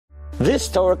This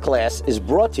Torah class is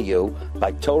brought to you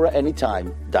by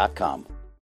TorahAnytime.com.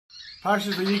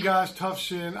 Parshas Vayigash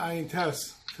Tavshin Ayin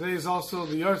Tes. Today is also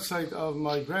the yahrzeit of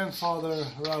my grandfather,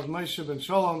 Rav Moshe ben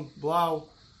Shalom Blau.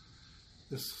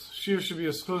 This shir should be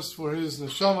a schus for his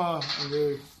neshama, and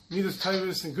the midas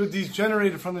taivus and good deeds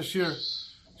generated from the shir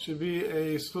should be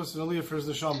a schus and aliyah for his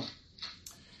neshama.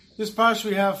 This parsha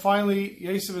we have finally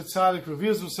Yosef Tzaddik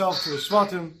reveals himself to the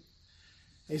Shvatim.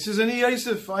 He says, Ani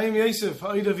Yosef, I am Yosef,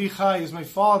 Ha'id Avi Chai, is my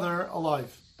father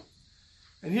alive.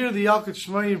 And here the Yalkut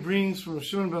Shmai brings from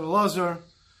Shimon ben Elazar,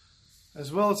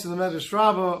 as well as in the Medrash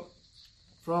Rabbah,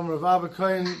 from Rav Abba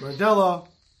Kohen Bardella,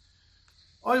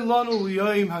 Oy lanu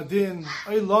liyayim hadin,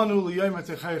 oy lanu liyayim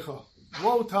hatechecha.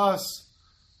 Woe to us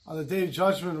on the day of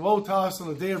judgment, woe to us on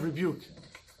the day of rebuke.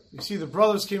 You see the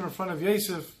brothers came in front of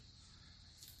Yosef,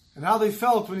 and how they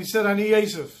felt when he said, Ani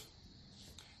Yosef.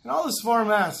 And all the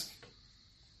Svarim ask,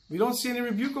 we don't see any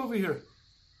rebuke over here.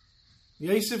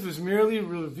 Yosef is merely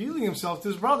revealing himself to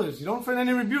his brothers. You don't find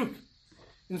any rebuke.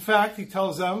 In fact, he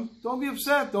tells them, don't be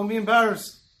upset, don't be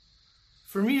embarrassed.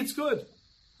 For me, it's good.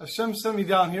 Hashem sent me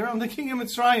down here. I'm the king of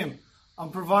Mitzrayim.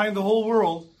 I'm providing the whole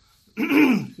world.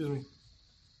 Excuse me.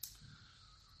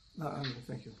 No,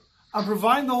 thank you. I'm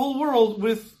providing the whole world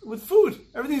with food.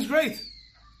 Everything's great. If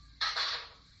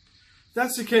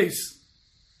that's the case,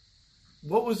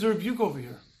 what was the rebuke over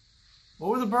here? What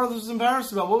were the brothers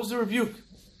embarrassed about? What was the rebuke?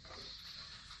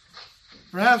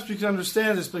 Perhaps we can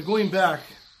understand this by going back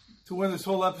to when this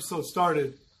whole episode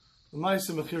started, the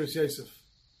Ma'aseh Mechiras Yosef.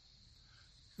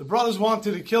 The brothers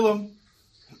wanted to kill him.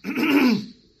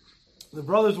 The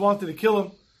brothers wanted to kill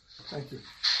him. Thank you.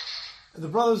 The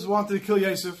brothers wanted to kill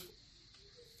Yosef.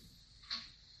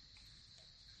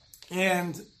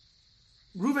 And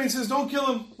Reuven says, don't kill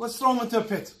him. Let's throw him into a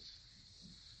pit.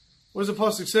 What does the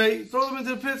pasuk say? Throw them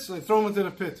into the pit. So they throw him into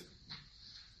the pit.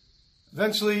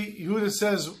 Eventually, Yehuda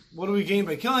says, what do we gain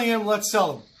by killing him? Let's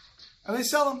sell him. And they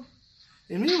sell him.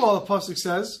 And meanwhile, the pasuk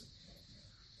says,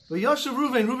 Vayashav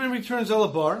Reuven returns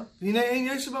Elabar. V'hinei ein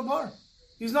Yosef babar.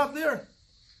 He's not there.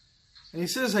 And he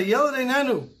says, Hayelad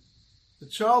einanu. The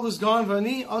child is gone.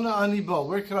 V'ani ana ani ba.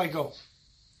 Where could I go? What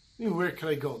do you mean, where could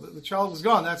I go? The child is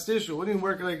gone. That's the issue. What do you mean,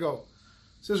 where could I go?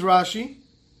 Says Rashi,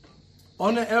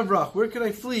 Ona evrach. Where could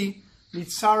I flee?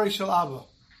 Mitzarei shel Abba.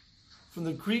 From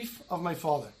the grief of my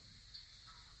father.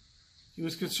 He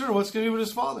was concerned, what's going to be with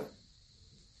his father?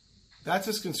 That's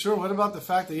his concern. What about the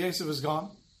fact that Yosef is gone?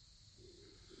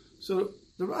 So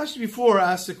the Rashi before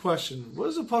asked the question, what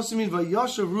does the pasuk mean?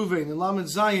 Vayashav Reuven in Lamed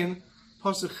Zayin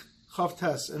pasuk Chav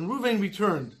Tes. And Reuven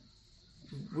returned.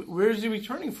 Where is he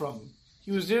returning from?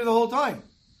 He was there the whole time.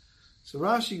 So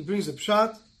Rashi brings a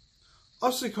pshat.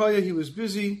 Asekaya, he was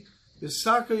busy.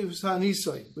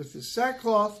 With his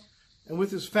sackcloth and with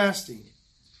his fasting.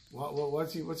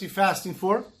 What's he fasting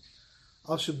for?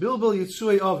 Al Shabilbil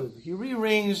Yitzui Aviv. He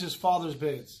rearranged his father's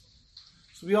beds.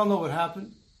 So we all know what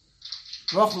happened.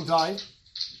 Rachel died,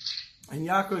 and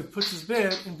Yaakov puts his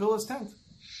bed in Bilhah's tent.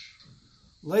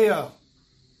 Leah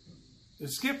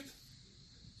is skipped.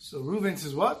 So Reuven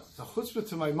says, what? A chutzpah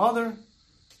to my mother,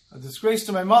 a disgrace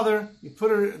to my mother. You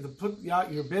put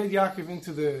your bed, Yaakov,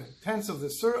 into the tents of the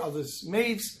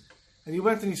maids, and he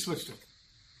went and he switched it.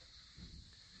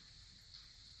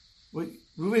 What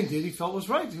Reuven did, he felt was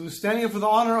right. He was standing up for the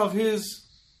honor of his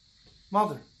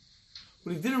mother.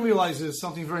 What he didn't realize is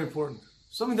something very important.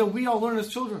 Something that we all learn as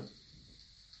children.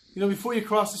 You know, before you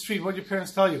cross the street, what do your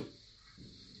parents tell you?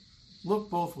 Look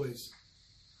both ways.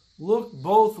 Look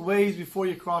both ways before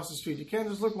you cross the street. You can't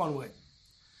just look one way.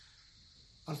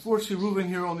 Unfortunately, Reuven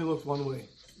here only looked one way.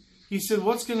 He said,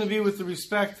 what's going to be with the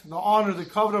respect, the honor, the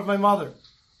covet of my mother?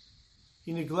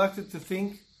 He neglected to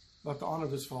think about the honor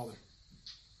of his father.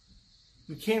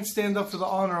 You can't stand up for the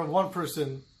honor of one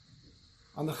person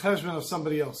on the cheshbon of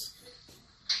somebody else.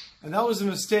 And that was a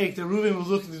mistake that Reuven was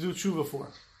looking to do tshuva for.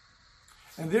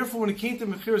 And therefore, when it came to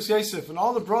Mechiras Yosef, and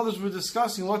all the brothers were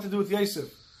discussing what to do with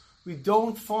Yosef, we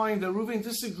don't find that Reuven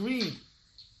disagreed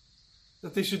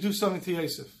that they should do something to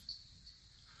Yosef.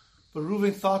 But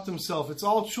Reuven thought to himself, it's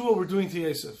all true what we're doing to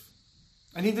Yosef.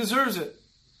 And he deserves it.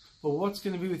 But what's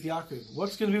going to be with Yaakov?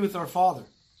 What's going to be with our father?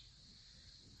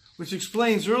 Which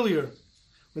explains earlier,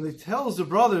 when he tells the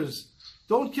brothers,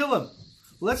 don't kill him.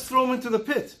 Let's throw him into the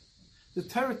pit. The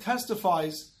Torah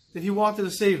testifies that he wanted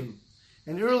to save him.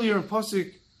 And earlier in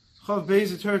Pasuk Chav Beis,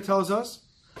 the Torah tells us,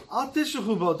 Al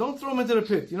tishachu bo, don't throw him into the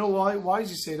pit. You know why? Why does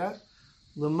he say that?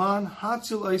 Leman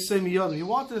hatzil eisei miyadam. He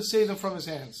wanted to save them from his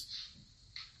hands.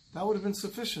 That would have been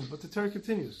sufficient, but the Torah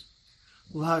continues.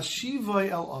 L'hashivai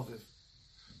el aviv.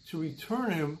 To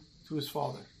return him to his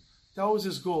father. That was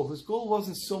his goal. His goal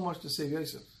wasn't so much to save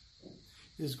Yosef.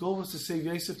 His goal was to save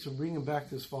Yosef, to bring him back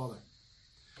to his father.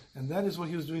 And that is what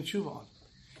he was doing tshuva on.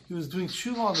 He was doing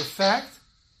tshuva on the fact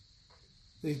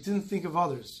that he didn't think of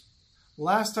others.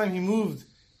 Last time he moved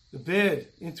the bed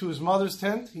into his mother's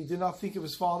tent, he did not think of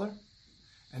his father.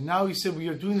 And now he said, we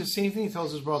are doing the same thing, he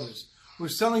tells his brothers. We're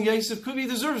selling Yosef, could be he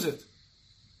deserves it.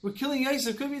 We're killing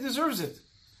Yosef, could be he deserves it.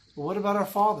 But what about our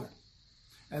father?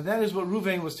 And that is what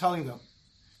Ruvain was telling them.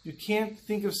 You can't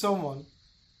think of someone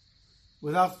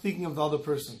without thinking of the other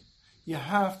person. You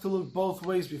have to look both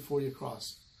ways before you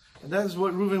cross. And that is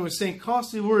what Reuven was saying,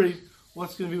 constantly worried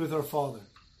what's going to be with our father.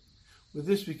 With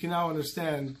this we can now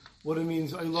understand what it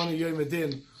means, Eilonu Yom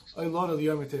Adin, Eilonu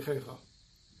Yom Techecha.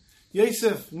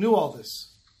 Yosef knew all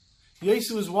this.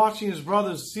 Yosef was watching his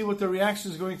brothers to see what their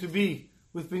reaction is going to be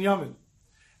with Binyamin.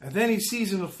 And then he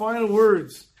sees in the final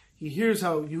words, he hears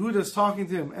how Yehuda is talking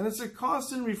to him. And it's a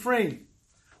constant refrain.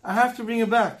 I have to bring him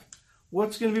back.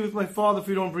 What's going to be with my father if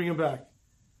we don't bring him back?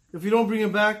 If we don't bring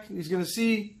him back, he's going to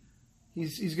see that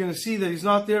he's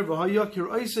not there. He's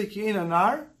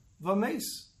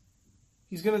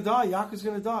going to die. Yaakov's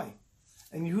going to die.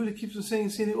 And Yehuda keeps on saying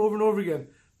the same thing over and over again.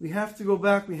 We have to go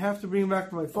back. We have to bring him back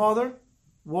to my father.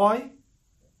 Why?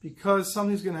 Because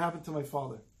something's going to happen to my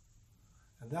father.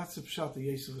 And that's the pshat that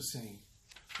Yosef was saying.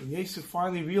 When Yosef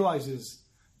finally realizes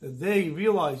that they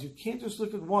realize you can't just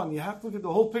look at one. You have to look at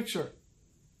the whole picture.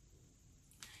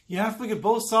 You have to look at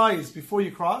both sides before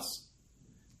you cross.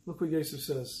 Look what Yosef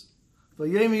says.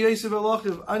 Vayemi Yosef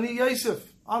Elochiv, Ani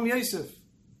Yosef, I'm Yosef.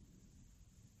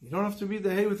 You don't have to read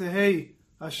the hey with the hey.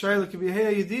 Hashayla could be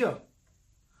hey ayidiyah.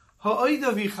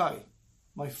 Ha'oida vichai.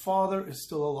 My father is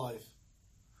still alive.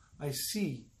 I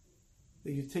see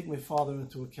that you take my father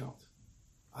into account.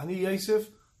 Ani Yosef,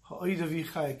 ha'oida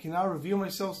vichai. I can now reveal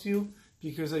myself to you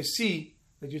because I see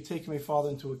that you're taking my father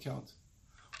into account.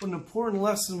 What an important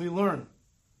lesson we learn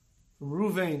from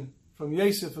Ruvain, from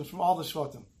Yosef, and from all the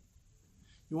Shvatim.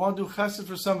 You want to do chesed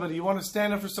for somebody, you want to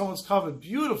stand up for someone's covet,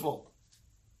 beautiful.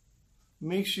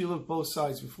 Make sure you look both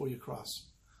sides before you cross.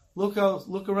 Look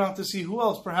around to see who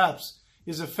else perhaps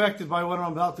is affected by what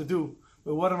I'm about to do,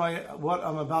 by what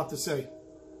I'm about to say.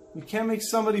 You can't make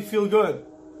somebody feel good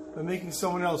by making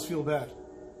someone else feel bad.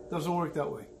 It doesn't work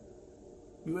that way.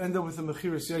 You end up with a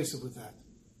Mechiras Yosef with that.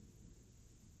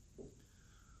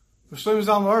 For Shlomo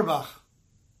Zalman Auerbach,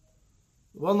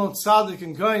 the well-known tzaddik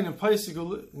and Gaon and Paisik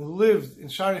who lived in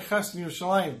Shari Chesed in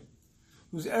Yerushalayim,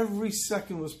 whose every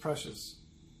second was precious.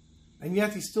 And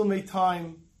yet he still made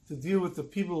time to deal with the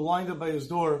people who lined up by his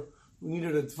door who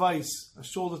needed advice, a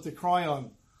shoulder to cry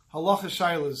on, halacha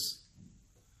shaylas.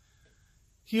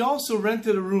 He also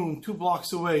rented a room 2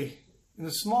 blocks away in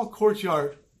a small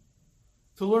courtyard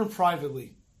to learn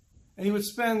privately. And he would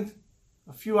spend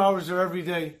a few hours there every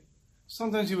day.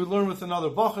 Sometimes he would learn with another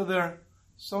bacha there,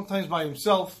 sometimes by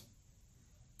himself.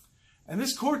 And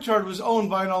this courtyard was owned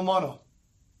by an almana.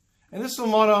 And this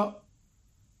almana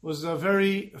was a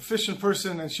very efficient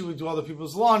person, and she would do other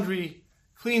people's laundry,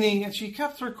 cleaning, and she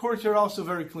kept her courtyard also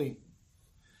very clean.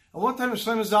 And one time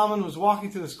Shlomo Zalman was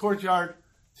walking to this courtyard,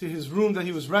 to his room that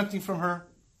he was renting from her.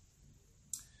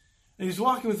 And he's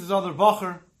walking with his other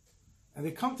bacher, and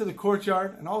they come to the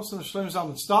courtyard, and all of a sudden Shlomo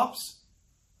Zalman stops,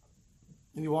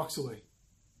 and he walks away.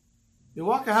 They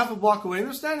walk a half a block away, and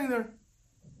they're standing there.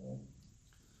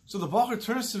 So the bacher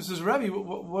turns to him and says, Rebbe,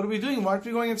 what are we doing? Why aren't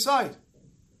we going inside?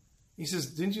 He says,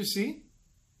 didn't you see?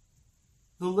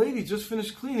 The lady just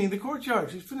finished cleaning the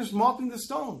courtyard. She finished mopping the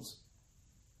stones.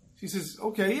 She says,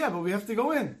 okay, yeah, but we have to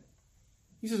go in.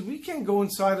 He says, we can't go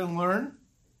inside and learn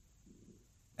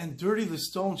and dirty the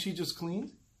stone she just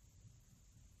cleaned.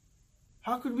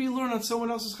 How could we learn on someone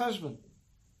else's cheshbon?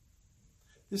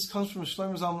 This comes from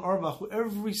Shlomo Zalman Auerbach, who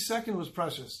every second was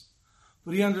precious.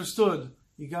 But he understood,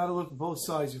 you got to look both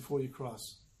sides before you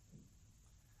cross.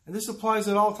 And this applies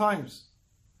at all times.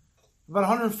 About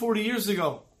 140 years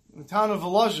ago, in the town of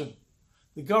Volozhin,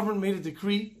 the government made a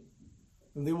decree,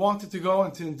 and they wanted to go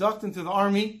and to induct into the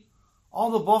army all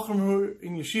the Bachrim who were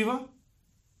in yeshiva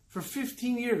for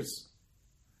 15 years.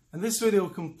 And this way they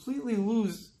would completely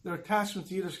lose their attachment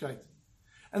to Yiddishkeit.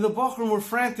 And the Bachrim were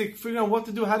frantic, figuring out what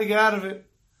to do, how to get out of it.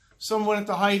 Some went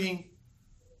into hiding.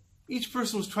 Each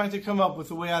person was trying to come up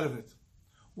with a way out of it.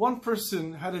 One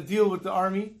person had a deal with the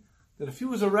army that if he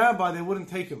was a rabbi, they wouldn't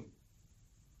take him.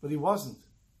 But he wasn't.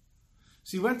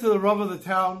 So he went to the Rav of the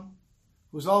town,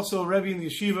 who was also a Rebbe in the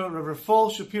yeshiva, Rabbi Fol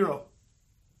Shapiro.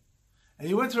 And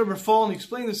he went to Rabbi Fol and he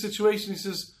explained the situation. He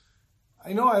says,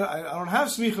 I know I don't have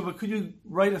smicha, but could you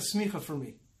write a smicha for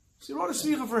me? So he wrote a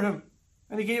smicha for him,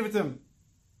 and he gave it to him.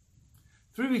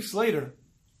 3 weeks later,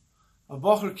 a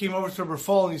bacher came over to Rabbi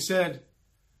Fol and he said,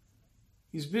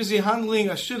 he's busy handling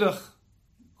a shidduch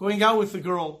going out with the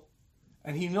girl,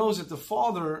 and he knows that the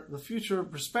father, the future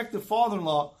prospective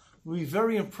father-in-law, will be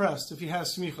very impressed if he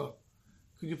has smicha.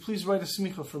 Could you please write a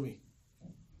smicha for me?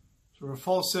 So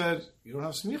Rafal said, you don't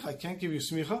have smicha, I can't give you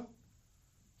smicha.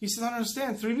 He said, I don't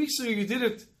understand. 3 weeks ago you did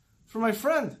it for my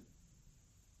friend.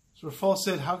 So Rafal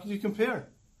said, how can you compare?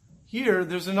 Here,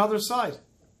 there's another side.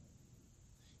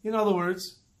 In other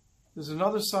words, there's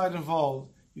another side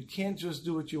involved. You can't just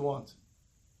do what you want.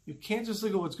 You can't just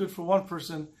look at what's good for one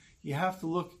person. You have to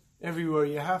look everywhere.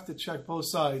 You have to check both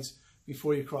sides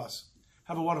before you cross.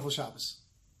 Have a wonderful Shabbos.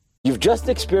 You've just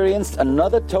experienced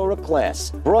another Torah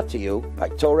class brought to you by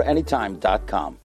TorahAnytime.com.